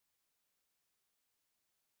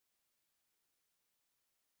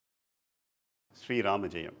Sri Rama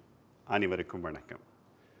Jayam. அனைவருக்கும் வணக்கம்.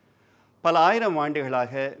 பல ஆயிரம்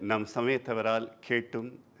ஆண்டுகளாக நம் சமயத்தவரால் கேட்டும்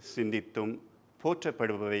சிந்தித்தும்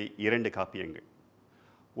போற்றப்படுபவை இரண்டு காப்பியங்கள்.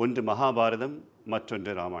 ஒன்று மகாபாரதம்,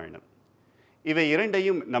 மற்றொன்று ராமாயணம். இவை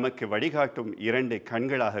இரண்டையும் நமக்கு வழிகாட்டும் இரண்டு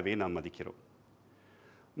கண்களாகவே நாம் மதிக்கிறோம்.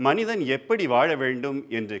 மனிதன் எப்படி வாழ வேண்டும்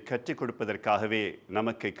என்று கற்றுக் கொடுப்பதற்காகவே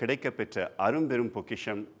நமக்கு கிடைக்கப்பெற்ற அரும்பெரும்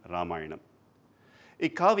பொக்கிஷம் ராமாயணம்.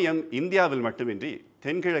 இக்காவியம் இந்தியாவில் மட்டுமின்றி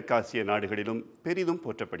தென்கிழக்காசிய நாடுகளிலும் பெரிதும்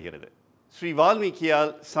போற்றப்படுகிறது. ஸ்ரீ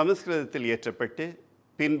வால்மீகியால் சமஸ்கிருதத்தில் இயற்றப்பட்டு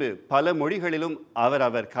பின்பு பல மொழிகளிலும்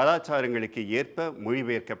அவரவர் கலாச்சாரங்களுக்கு ஏற்ப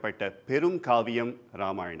மொழிபெயர்க்கப்பட்ட பெரும் காவியம்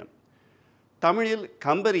ராமாயணம். தமிழில்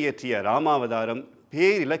கம்பர் இயற்றிய ராமாவதாரம்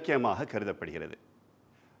பேரிலக்கியமாக கருதப்படுகிறது.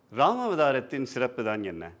 ராமாவதாரத்தின் சிறப்பு தான்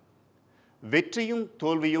என்ன? வெற்றியும்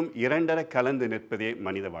தோல்வியும் இரண்டர கலந்து நிற்பதே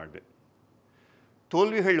மனித வாழ்வு.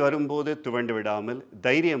 தோல்விகள் வரும்போது துவண்டு விடாமல்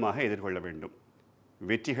தைரியமாக எதிர்கொள்ள வேண்டும்.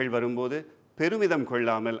 வெற்றிகள் வரும்போது பெருமிதம்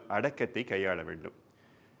கொள்ளாமல் அடக்கத்தை கையாள வேண்டும்.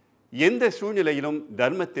 எந்த சூழ்நிலையிலும்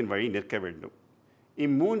தர்மத்தின் வழி நிற்க வேண்டும்.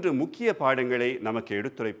 இம்மூன்று முக்கிய பாடங்களை நமக்கு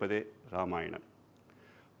எடுத்துரைப்பது ராமாயணம்.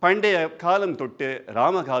 பண்டைய காலம் தொட்டு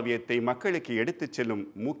ராமகாவியத்தை மக்களுக்கு எடுத்துச் செல்லும்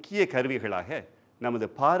முக்கிய கருவிகளாக நமது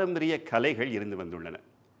பாரம்பரிய கலைகள் இருந்து வந்துள்ளன.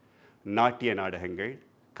 நாட்டிய நாடகங்கள்,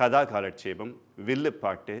 கதாகாலட்சேபம்,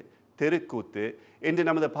 வில்லுப்பாட்டு, தெருக்கூத்து என்று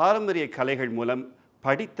நமது பாரம்பரிய கலைகள் மூலம்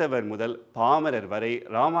படித்தவர் முதல் பாமரர் வரை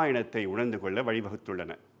ராமாயணத்தை உணர்ந்து கொள்ள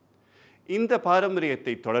வழிவகுத்துள்ளன. இந்த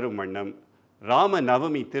பாரம்பரியத்தை தொடரும் வண்ணம் ராம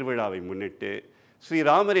நவமி திருவிழாவை முன்னிட்டு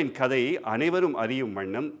ஸ்ரீராமரின் கதையை அனைவரும் அறியும்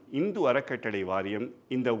வண்ணம் இந்து அறக்கட்டளை வாரியம்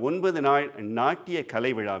இந்த 9 நாள் நாட்டிய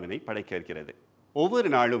கலை விழாவினை படைக்க இருக்கிறது.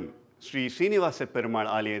 ஒவ்வொரு நாளும் ஸ்ரீ ஸ்ரீனிவாச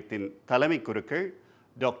பெருமாள் ஆலயத்தின் தலைமை குருக்கள்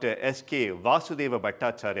டாக்டர் எஸ் கே வாசுதேவ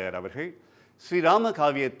பட்டாச்சாரியார் அவர்கள் ஸ்ரீராம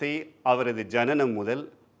காவியத்தை அவரது ஜனனம் முதல்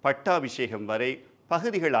பட்டாபிஷேகம் வரை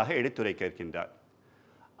பகுதிகளாக எடுத்துரைக்க இருக்கின்றார்.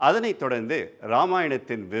 அதனைத் தொடர்ந்து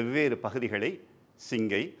ராமாயணத்தின் வெவ்வேறு பகுதிகளை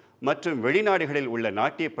சிங்கை மற்றும் வெளிநாடுகளில் உள்ள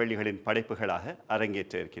நாட்டிய பள்ளிகளின் படைப்புகளாக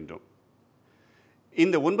அரங்கேற்ற இருக்கின்றோம்.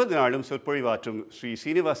 இந்த 9 நாளும் சொற்பொழிவாற்றும் ஸ்ரீ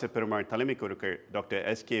ஸ்ரீனிவாச பெருமாள் தலைமை குருக்கள் டாக்டர்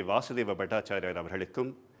எஸ் கே வாசுதேவ பட்டாச்சாரியார்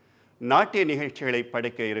அவர்களுக்கும், நாட்டிய நிகழ்ச்சிகளை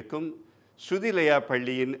படைக்க இருக்கும் ஸ்ருதிலயா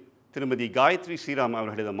பள்ளியின் திருமதி காயத்ரி ஸ்ரீராம்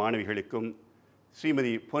அவர்களது மாணவிகளுக்கும்,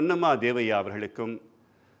 ஸ்ரீமதி பொன்னம்மா தேவையா அவர்களுக்கும்,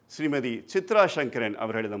 ஸ்ரீமதி சித்ரா சங்கரன்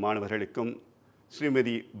அவர்களது மாணவர்களுக்கும்,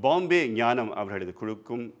 ஸ்ரீமதி பாம்பே ஞானம் அவர்களது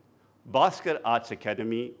குழுக்கும், Bhaskar arts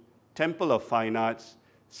academy, temple of fine arts,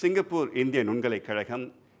 Singapore இந்திய நுண்கலைக்கழகம்,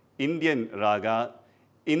 இந்தியன் ராகா,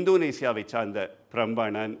 இந்தோனேசியாவை சார்ந்த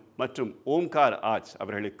பிரம்பானன் மற்றும் ஓம்கார் ஆர்ட்ஸ்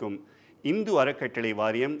அவர்களுக்கும் இந்து அறக்கட்டளை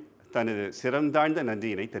வாரியம் தனது சிறந்தாழ்ந்த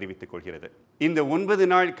நன்றியினை தெரிவித்துக் கொள்கிறது. இந்த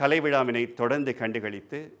 9 நாள் கலை விழாவினை தொடர்ந்து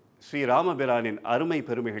கண்டுகளித்து ஸ்ரீராமபிரானின் அருமை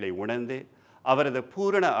பெருமைகளை உணர்ந்து அவரது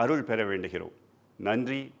பூரண அருள் பெற வேண்டுகிறோம்.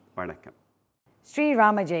 நன்றி, வணக்கம். Sri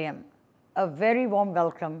Rama Jayam, a very warm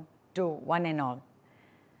welcome to one and all.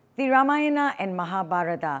 The Ramayana and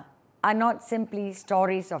Mahabharata are not simply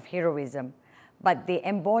stories of heroism, but they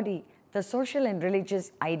embody the social and religious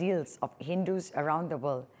ideals of Hindus around the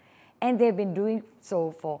world, and they have been doing so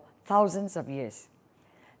for thousands of years.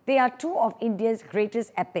 They are two of India's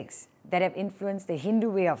greatest epics that have influenced the Hindu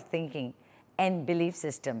way of thinking and belief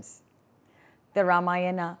systems. The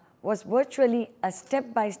Ramayana was virtually a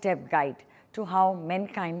step-by-step guide to how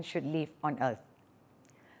mankind should live on earth.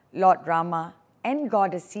 Lord Rama and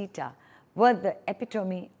Goddess Sita were the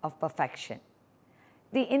epitome of perfection.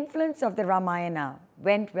 The influence of the Ramayana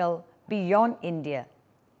went well beyond India,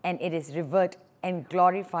 and it is revered and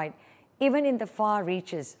glorified even in the far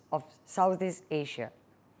reaches of Southeast Asia.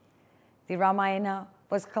 The Ramayana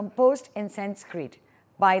was composed in Sanskrit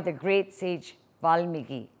by the great sage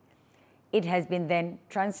Valmiki. It has been then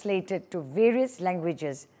translated to various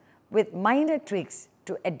languages with minor tweaks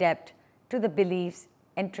to adapt to the beliefs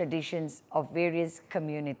and traditions of various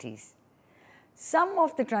communities. Some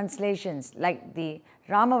of the translations, like the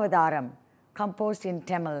Ramavadaram, composed in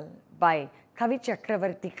Tamil by Kavi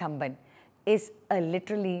Chakravarti Kamban, is a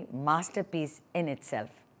literally masterpiece in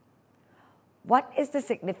itself. What is the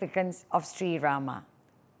significance of Sri Rama?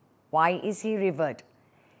 Why is he revered?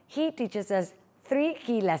 He teaches us 3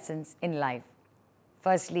 key lessons in life.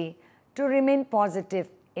 Firstly, to remain positive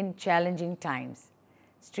in challenging times.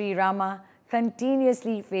 Sri Rama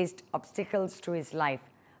continuously faced obstacles to his life,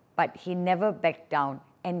 but he never backed down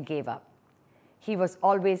and gave up. He was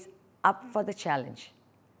always up for the challenge.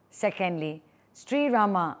 Secondly, Sri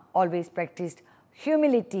Rama always practiced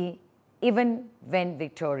humility even when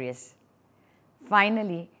victorious.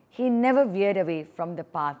 Finally, he never veered away from the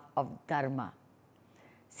path of Dharma.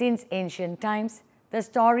 Since ancient times, the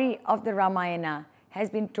story of the Ramayana has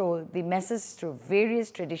been told the masses through various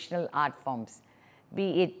traditional art forms, be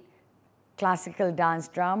it classical dance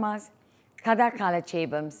dramas,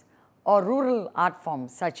 Kathakalatchebams, or rural art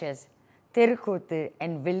forms such as Therukoothu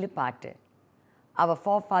and Villuppaatu. Our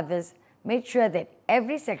forefathers made sure that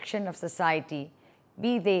every section of society,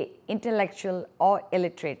 be they intellectual or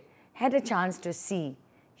illiterate, had a chance to see,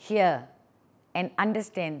 hear, and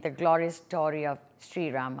understand the glorious story of Sri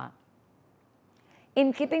Rama.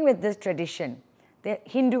 In keeping with this tradition, the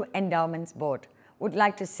Hindu Endowments Board would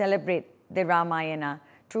like to celebrate the Ramayana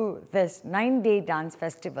through this 9-day dance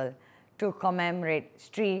festival to commemorate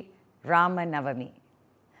Sri Rama Navami.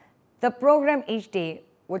 The program each day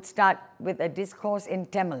would start with a discourse in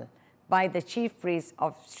Tamil by the chief priest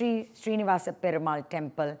of Srinivasa Perumal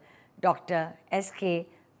Temple, Dr. S K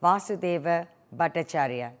Vasudeva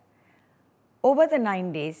Battachariar. Over the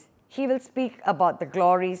 9 days, he will speak about the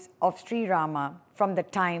glories of Sri Rama from the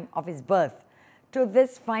time of his birth to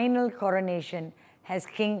this final coronation as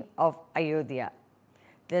King of Ayodhya.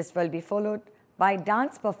 This will be followed by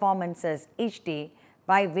dance performances each day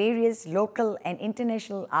by various local and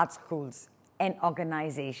international art schools and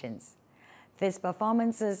organizations. These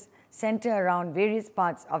performances center around various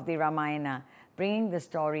parts of the Ramayana, bringing the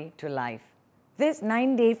story to life. This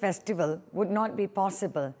 9-day festival would not be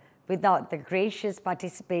possible without the gracious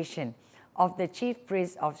participation of the chief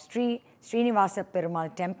priest of Srinivasa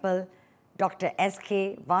Perumal Temple, Dr. S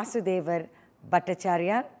K Vasudeva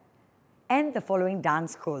Battachariar, and the following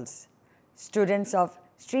dance schools: students of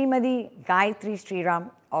Srimadi Gayatri Sriram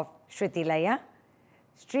of Shrutilaya,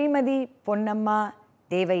 Srimadi Ponnamma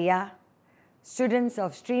Devaya, students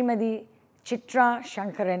of Srimadi Chitra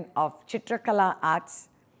Shankaran of Chitrakala Arts,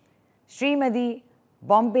 Srimadi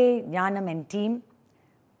Bombay Jnanam and Team,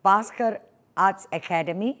 Bhaskar Arts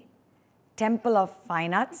Academy, Temple of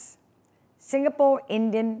Fine Arts, Singapore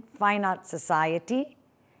Indian Fine Arts Society,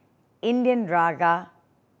 Indian Raga,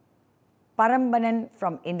 Parambanan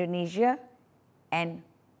from Indonesia, and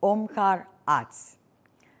Omkar Arts.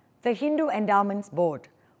 The Hindu Endowments Board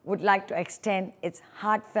would like to extend its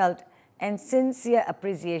heartfelt and sincere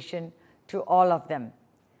appreciation to all of them.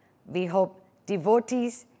 We hope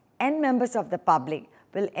devotees and members of the public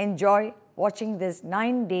will enjoy watching this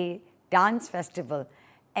 9-day dance festival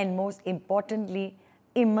and, most importantly,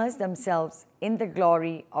 immerse themselves in the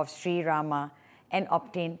glory of Sri Rama and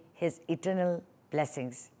obtain his eternal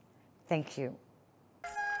blessings. Thank you.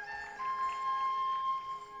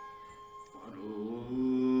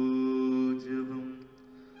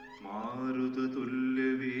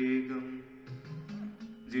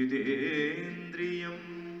 जितेन्द्रियं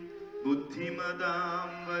बुद्धिमदां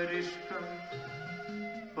वरिष्ठं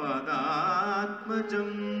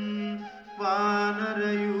पदात्मजं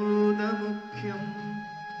वानरयूथमुख्यं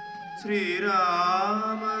श्रीरामदूतं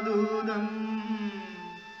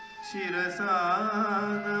शिरसा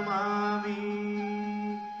नमामि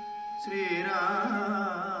श्रीरामदूतं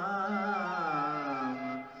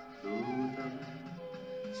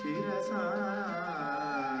शिरसा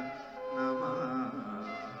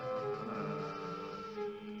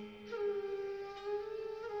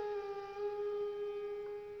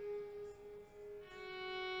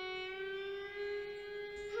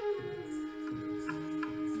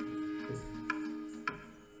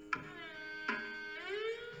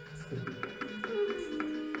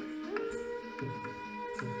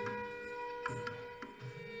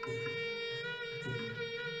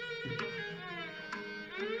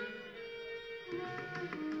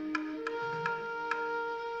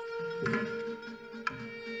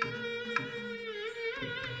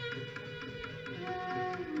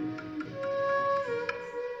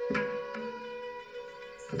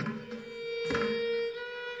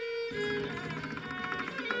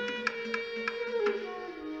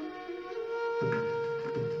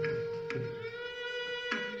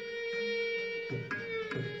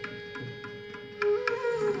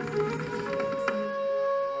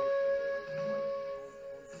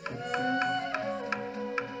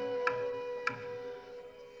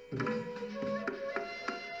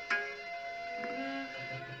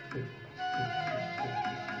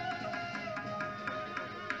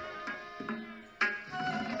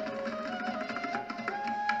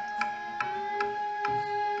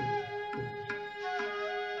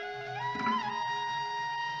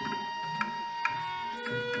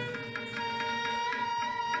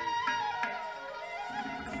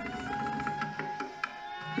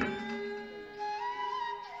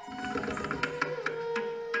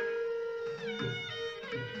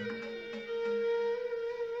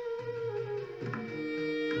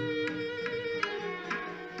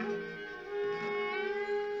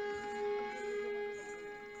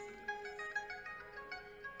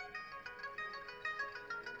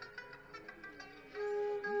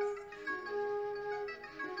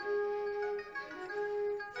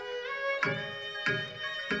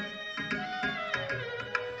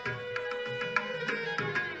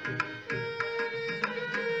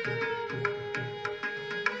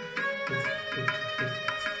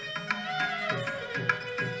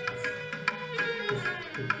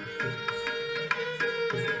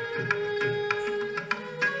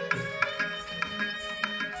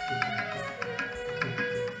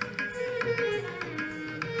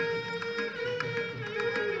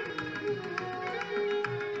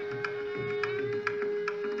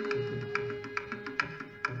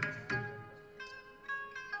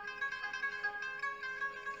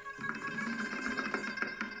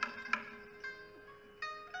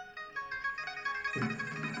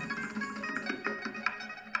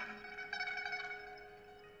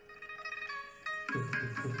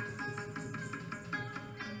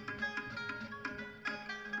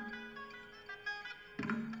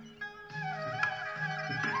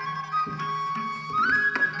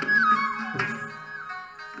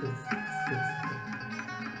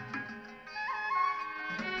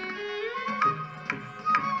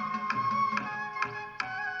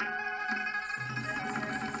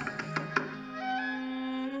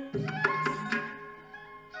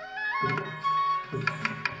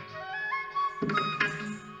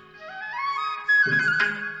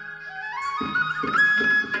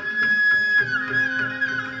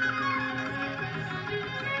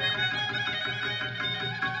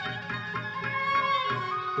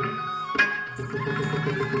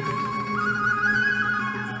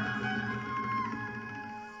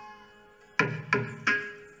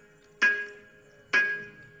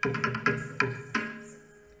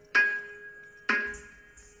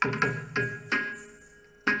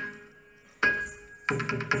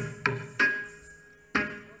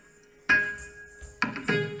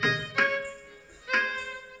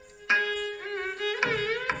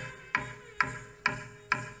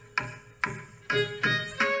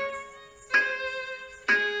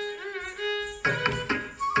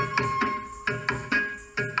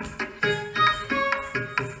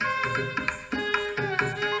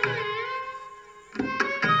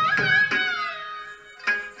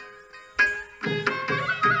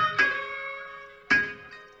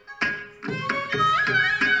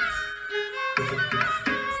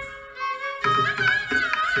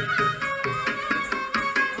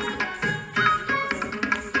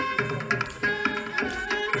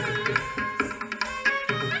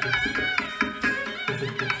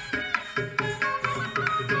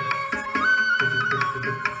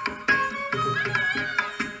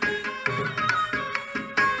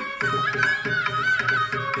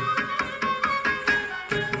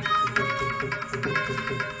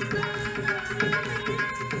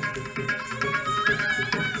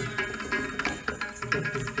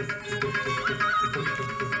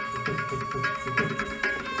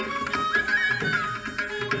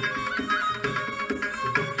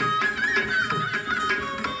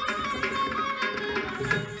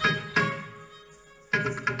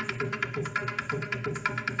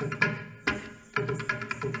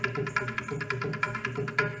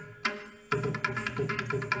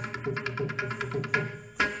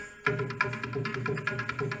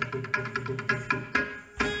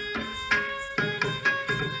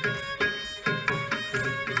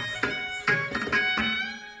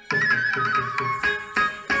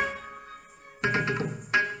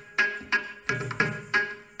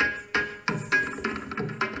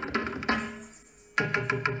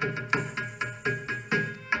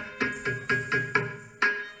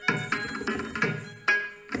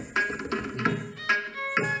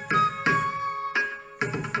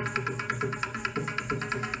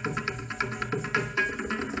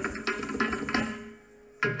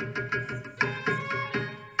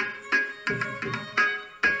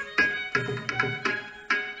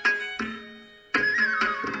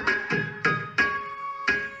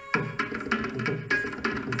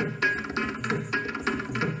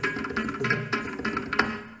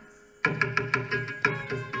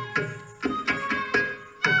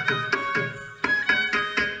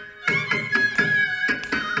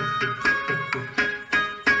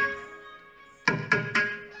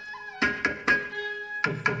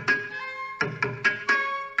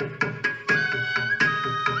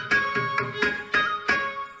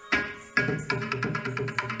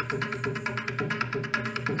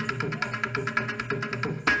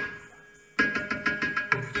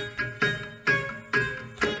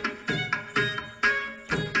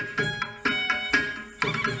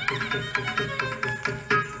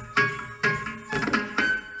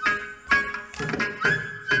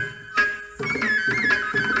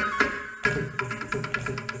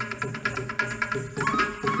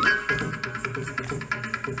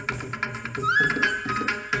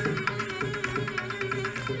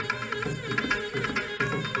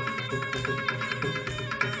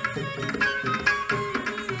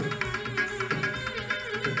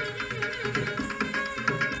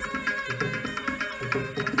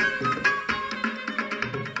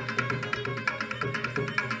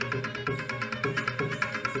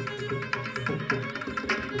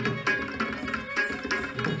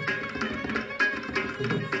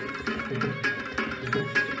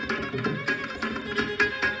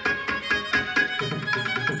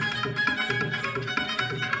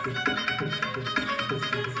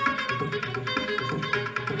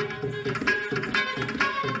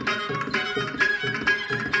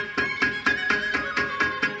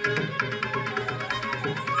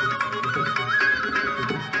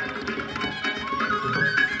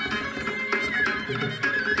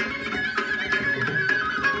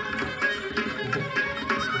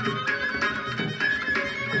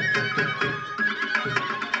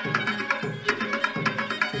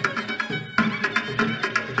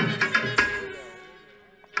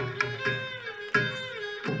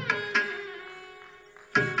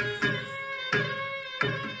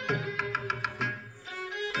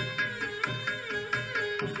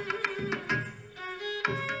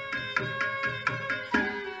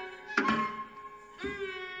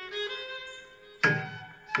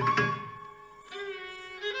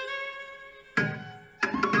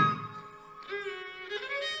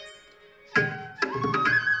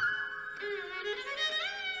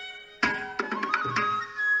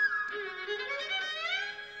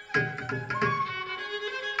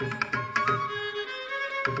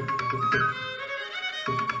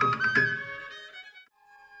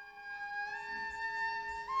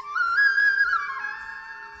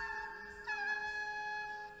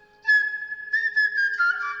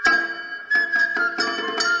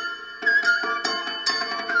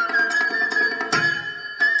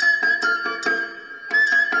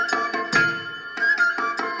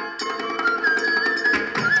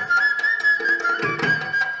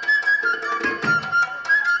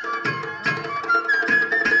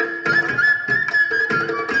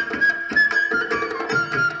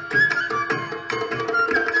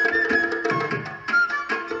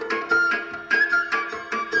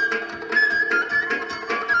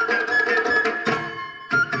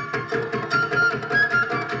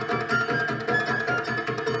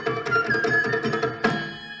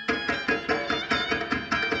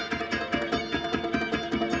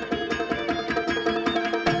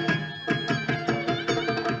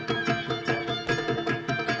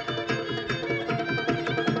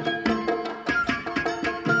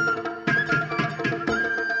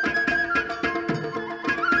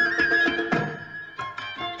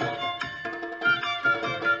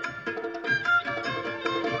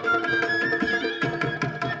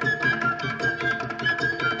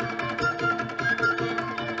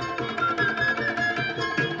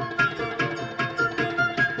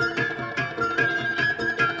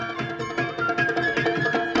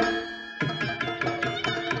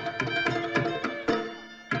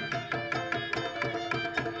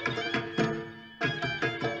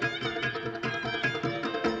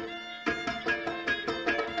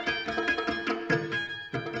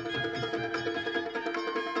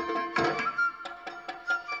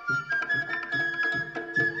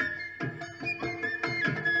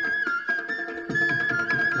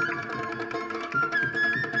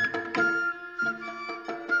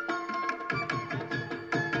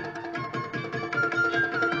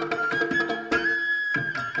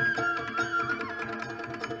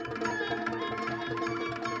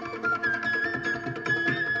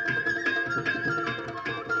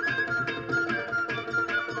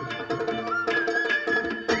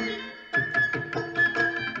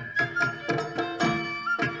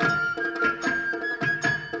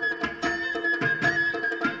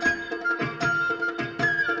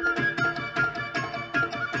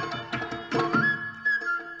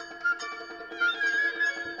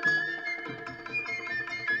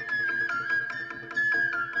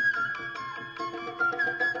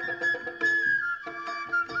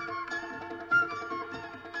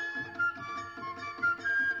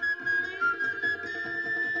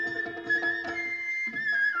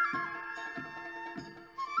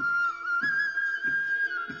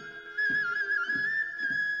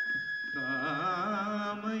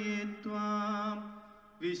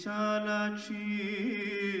विशालाक्षी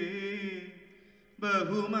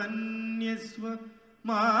बहुमन्यस्व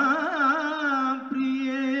मा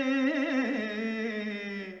प्रिये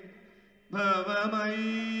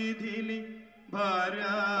भवमैथिलि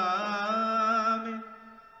भार्यामे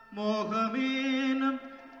मोहमेनं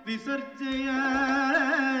विसर्जय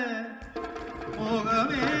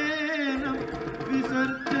मोहमेनं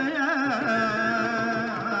विसर्जय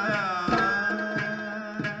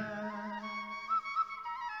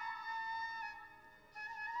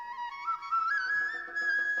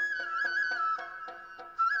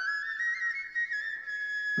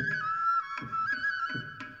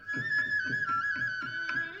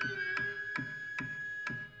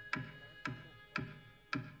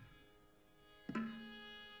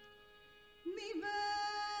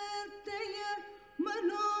निवर्तय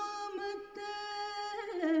मनोमते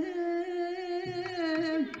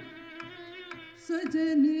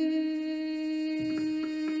स्वजने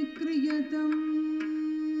क्रियतं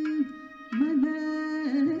मन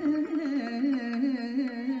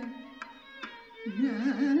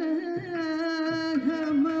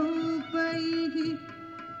नाहमौपैहि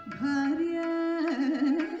भार्या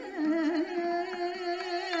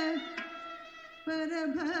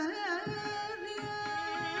परभार्या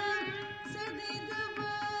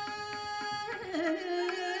सदिदवा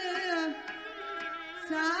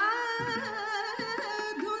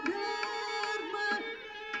साधुधर्म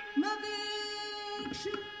मवेक्ष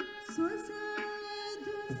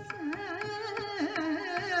स्वसाधु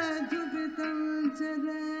साधुकृतं चर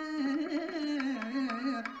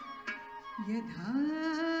यथा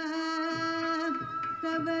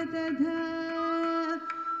तव तथा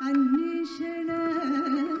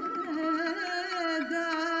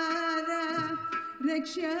अन्वेषणदार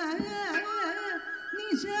रक्षा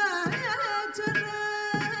निशाचर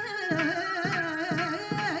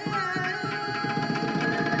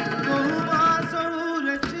बहुवासौ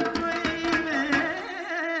रक्षित्वै मे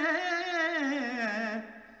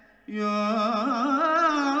यो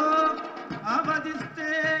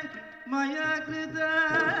अवधिस्ते मया कृत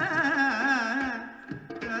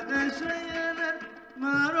तदशयन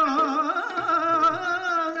मारोग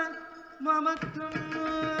ममत्वम्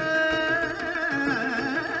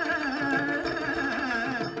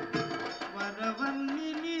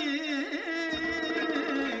वरवर्णिनी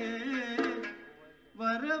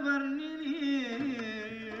वरवर्णिनी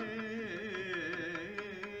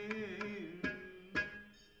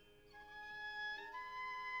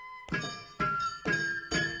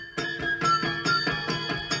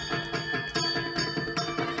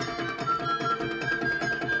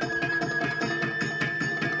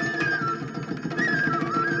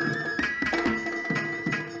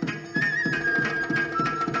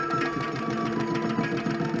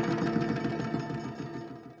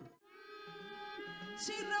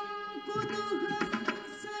शिरं कुतुहं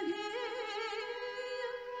सहे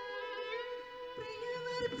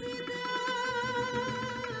प्रियवर्तिता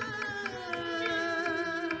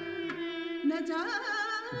न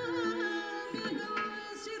जाम्यहं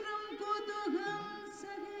शिरं कुतुहं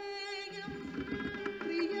सहेयं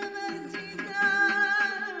प्रियवर्तिता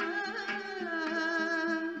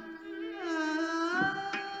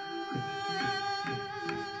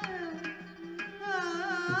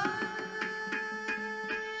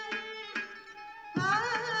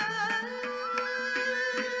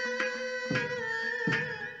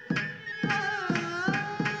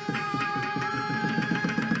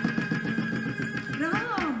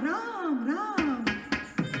राम राम राम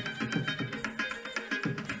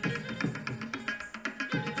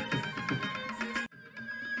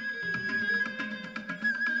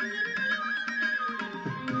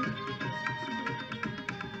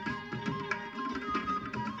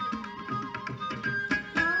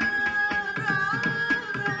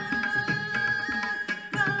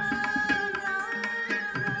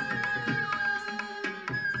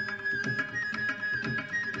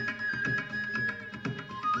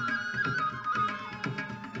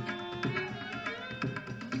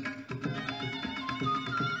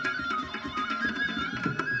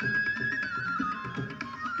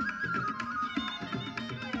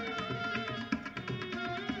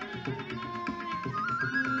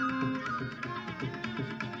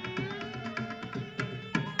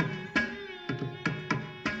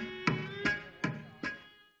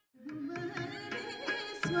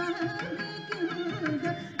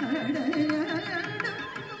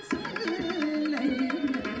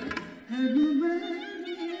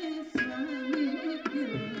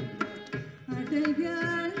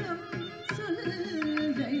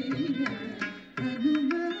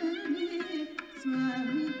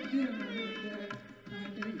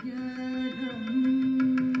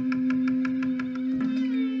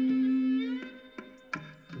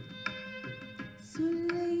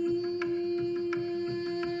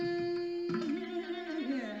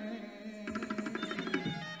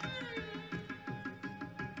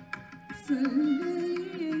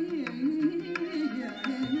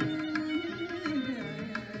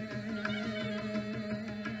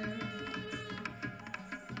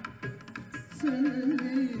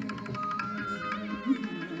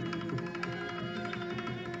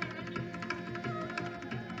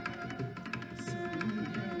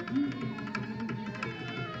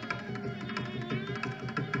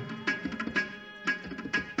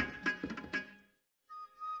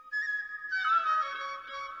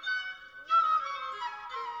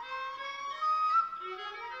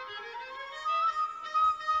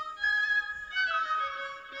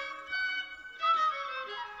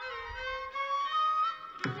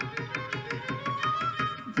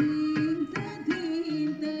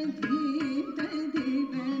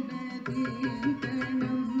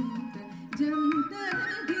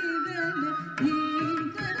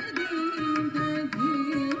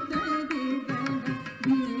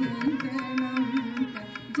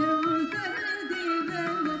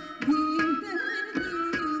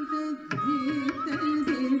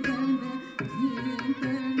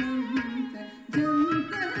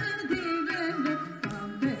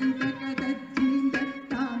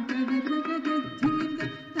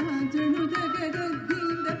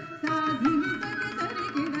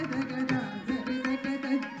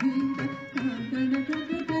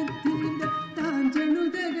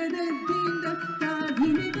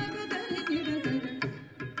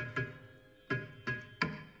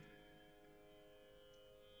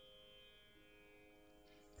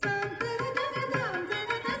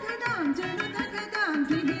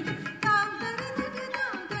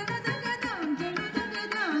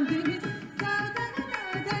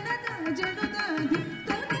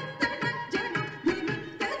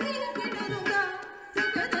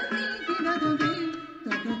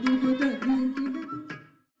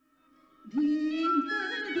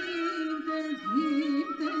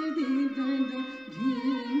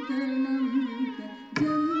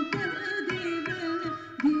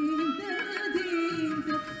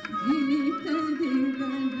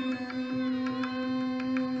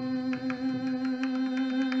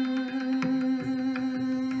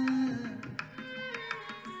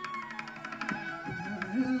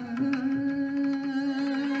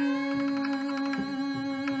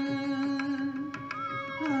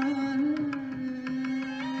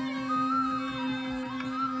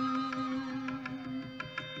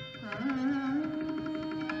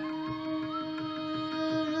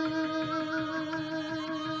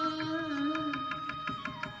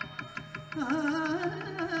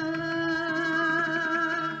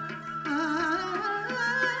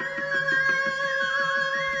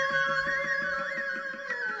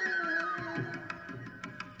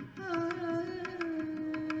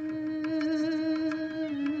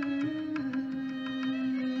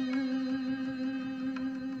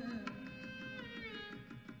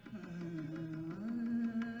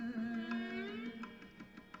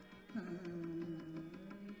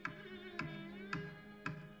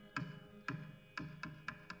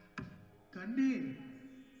கண்டேன்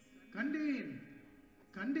கண்டேன்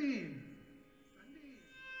கண்டேன்.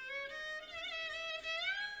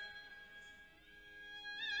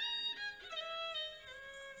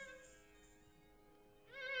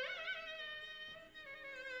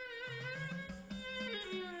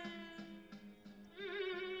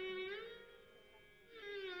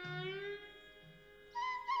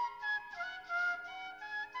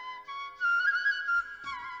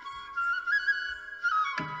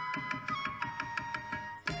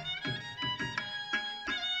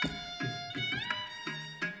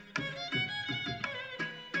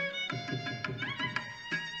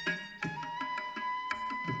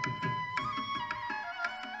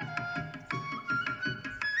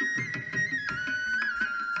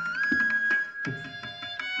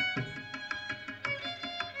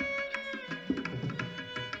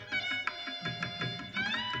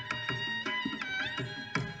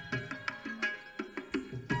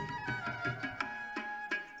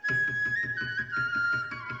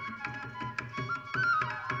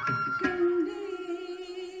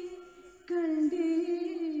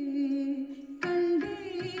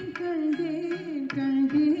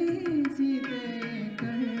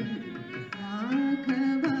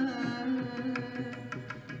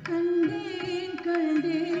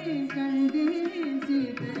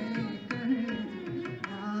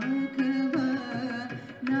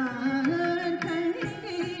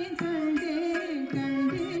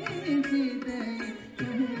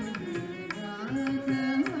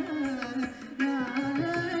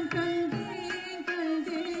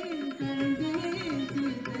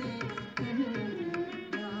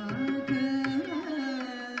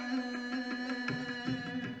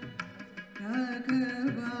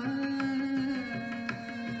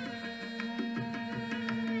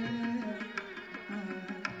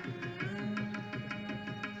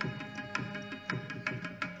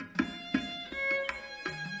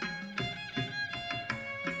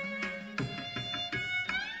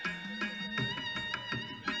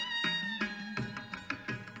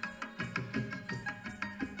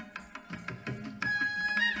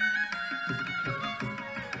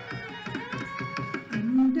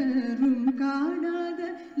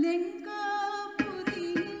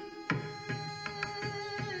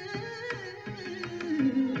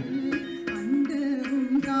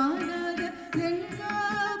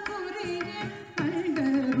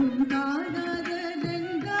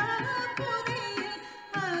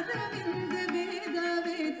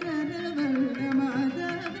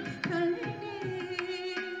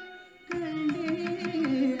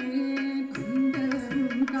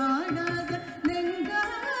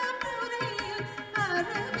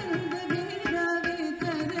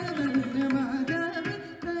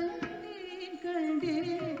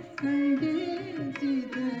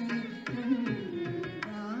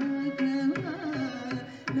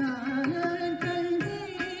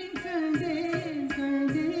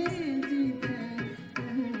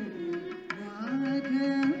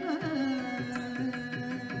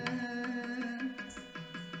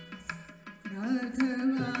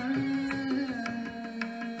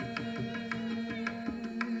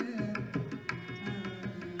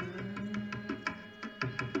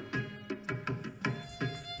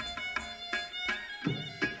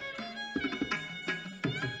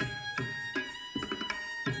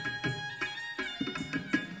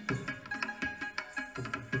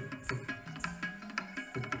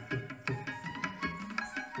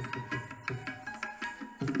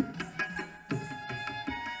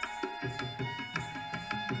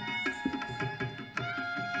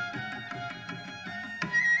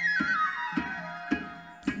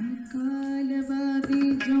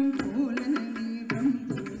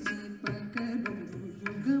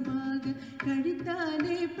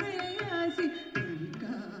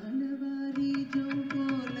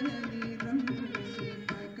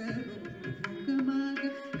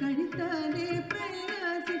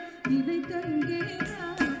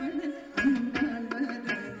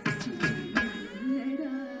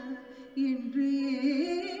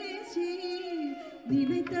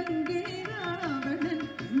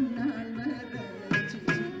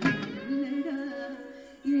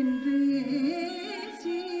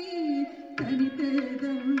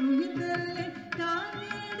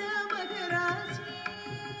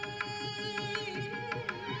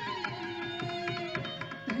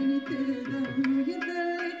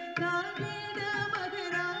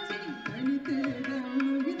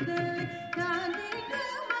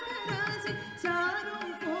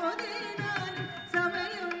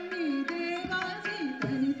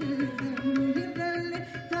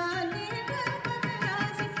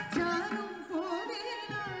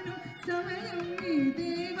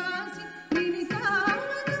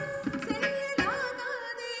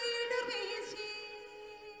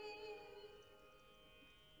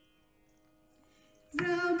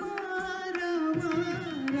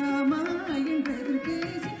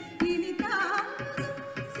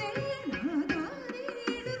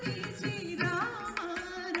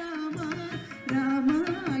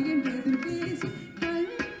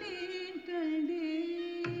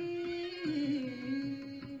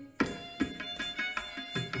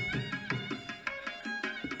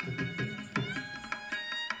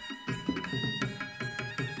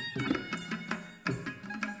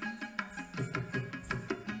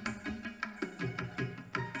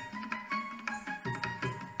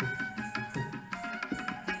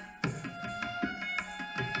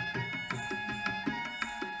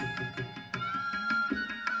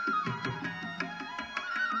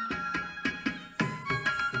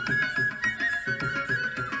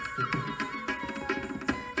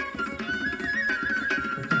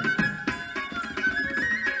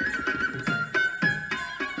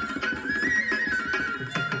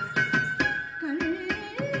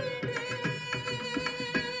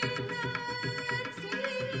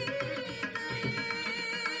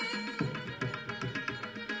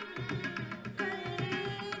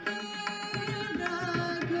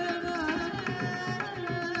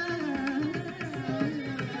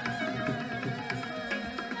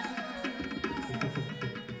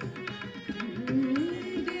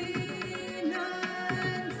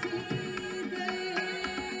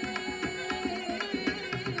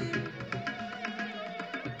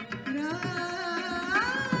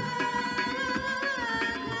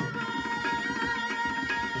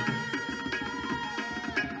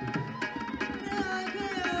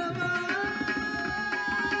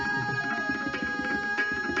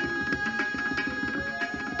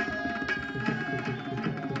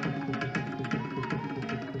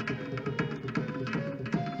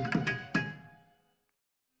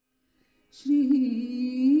 श्री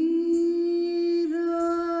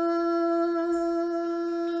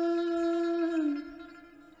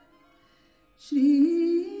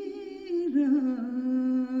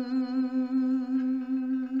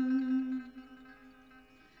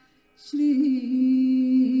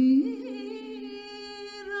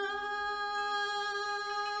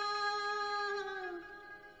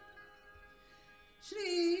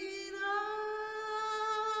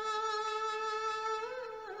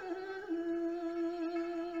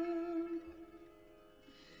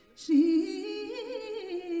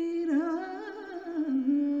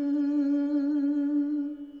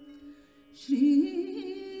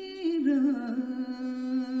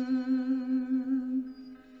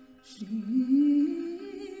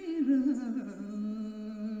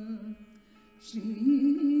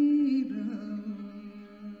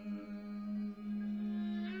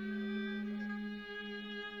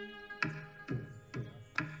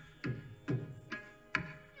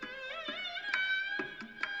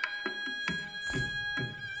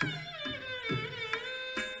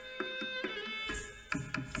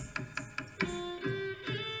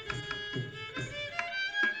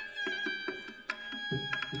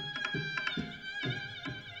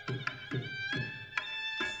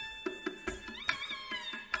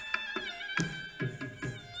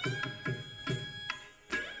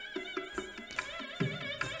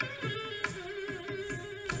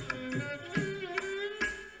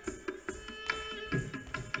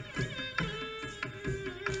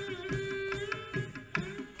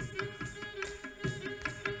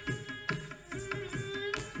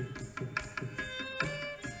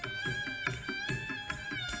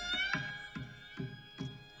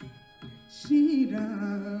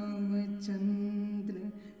रामचंद्र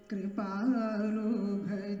कृपालो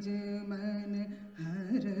भज मन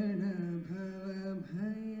हरण भव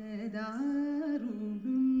भयदारुणं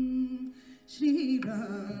श्री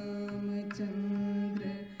रामचंद्र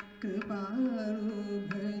कृपालो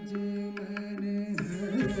भज मन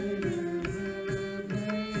हरण भव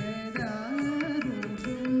भयदारुणं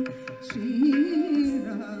श्री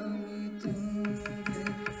रामचंद्र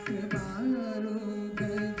कृपालो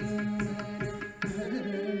भज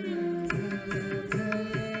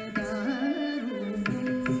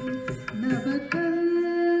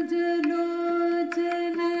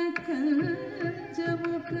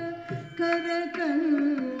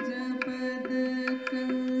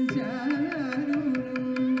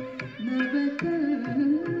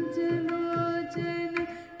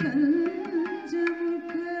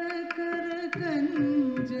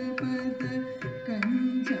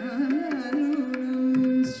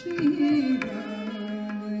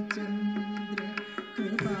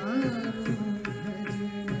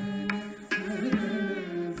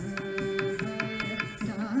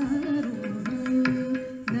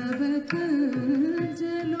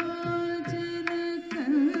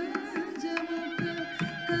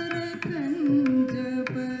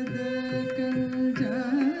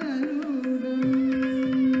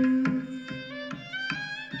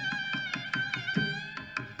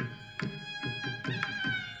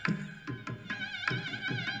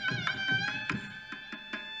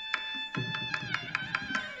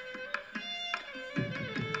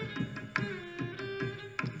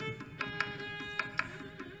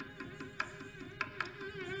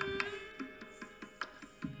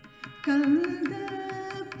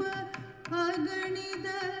कन्दप अगणित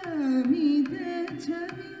मिद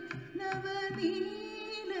छवि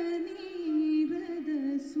नवनील नीरद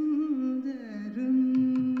सुन्दरम्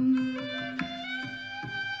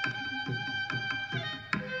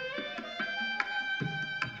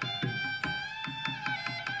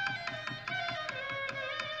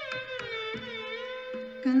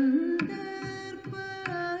कन्दर्प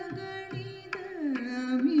अगणित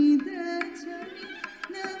मिद छवि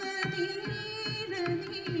नवनील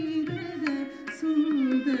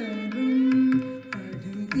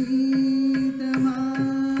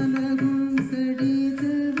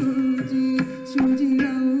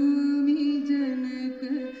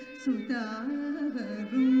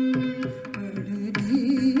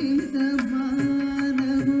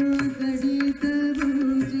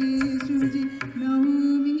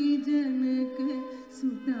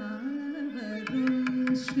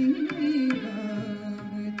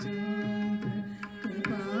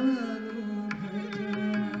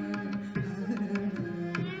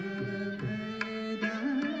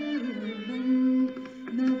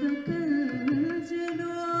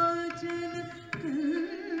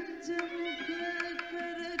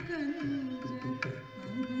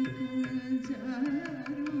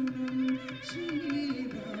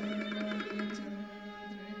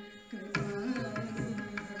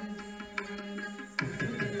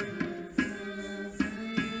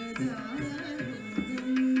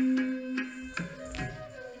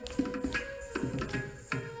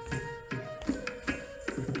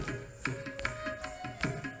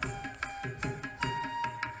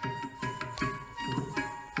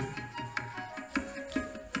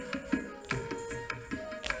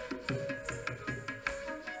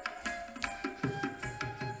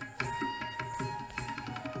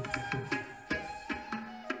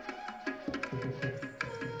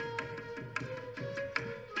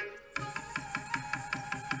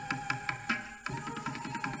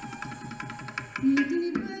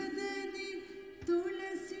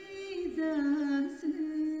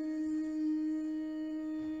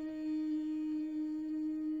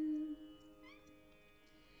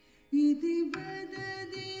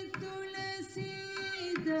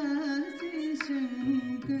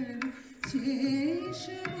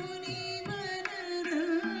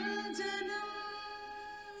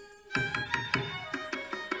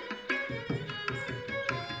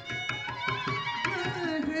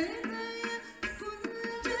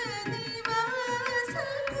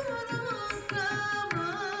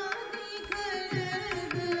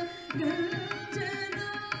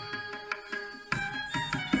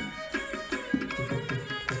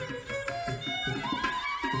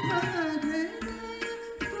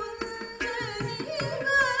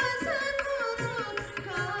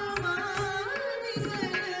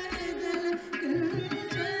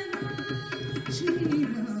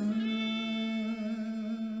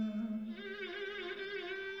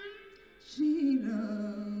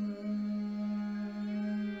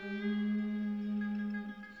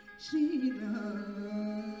Sri Rama.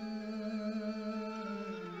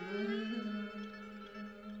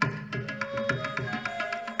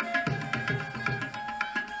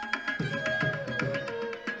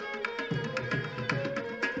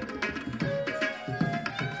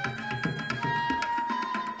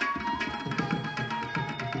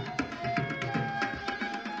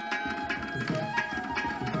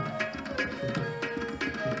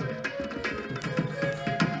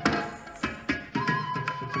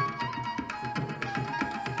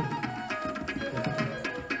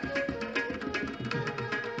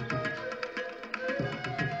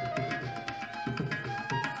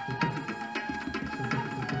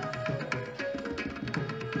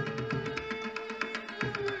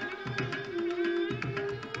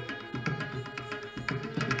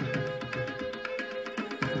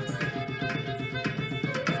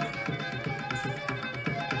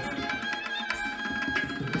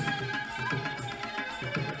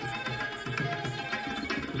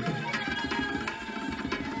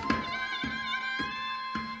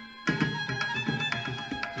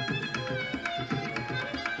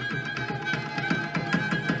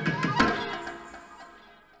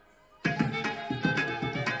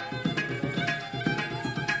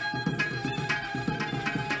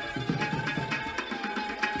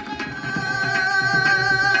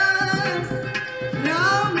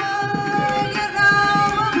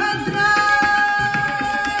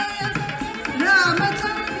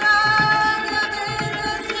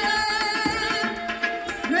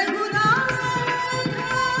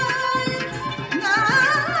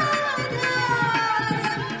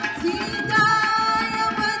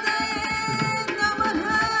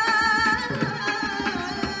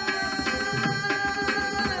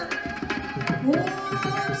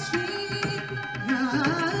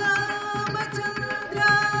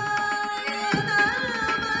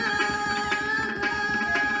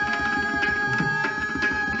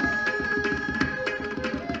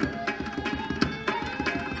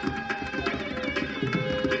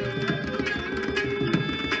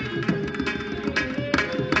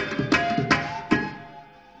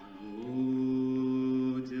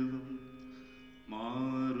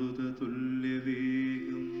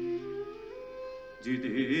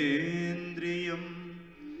 जितेन्द्रियं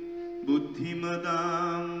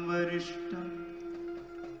बुद्धिमतां वरिष्ठं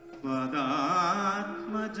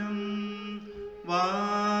वादात्मजं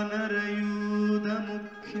वानरयूथमुख्यं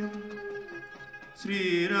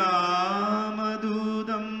श्रीरामदूतं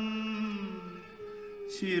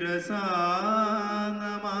शिरसा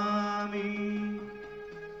नमामि।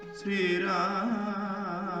 श्रीरामदूतं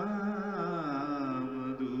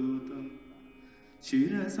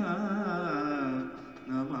शिरसा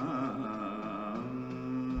नमामि।